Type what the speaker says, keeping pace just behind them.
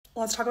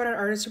Let's talk about an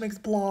artist who makes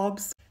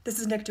blobs. This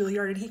is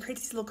Douillard, and he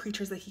creates these little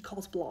creatures that he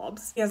calls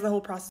blobs. He has the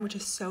whole process, which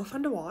is so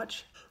fun to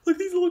watch. Look at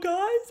these little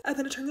guys. And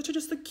then it turns into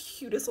just the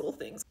cutest little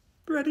things.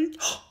 Ready?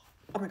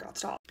 Oh my god,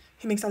 stop.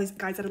 He makes all these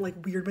guys out of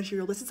like weird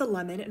material. This is a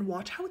lemon, and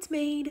watch how it's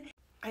made.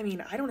 I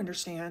mean, I don't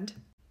understand.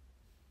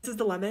 This is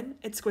the lemon.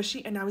 It's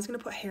squishy, and now he's gonna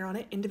put hair on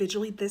it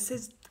individually. This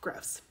is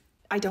gross.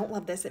 I don't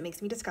love this. It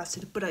makes me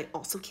disgusted, but I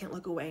also can't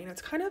look away, and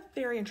it's kind of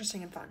very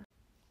interesting and fun.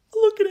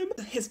 Look at him.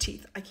 His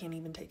teeth. I can't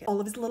even take it. All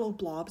of his little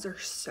blobs are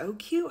so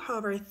cute.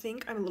 However, I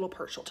think I'm a little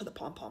partial to the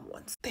pom-pom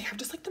ones. They have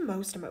just like the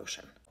most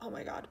emotion. Oh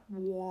my god.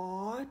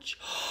 Watch.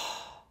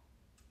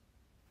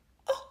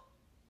 Oh.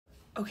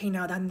 Okay,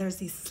 now then there's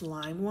these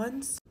slime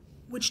ones,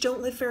 which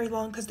don't live very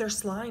long because they're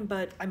slime,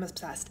 but I'm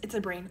obsessed. It's a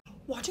brain.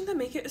 Watching them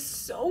make it is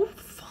so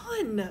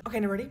fun.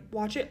 Okay, now ready?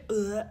 Watch it.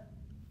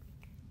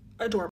 Adorable.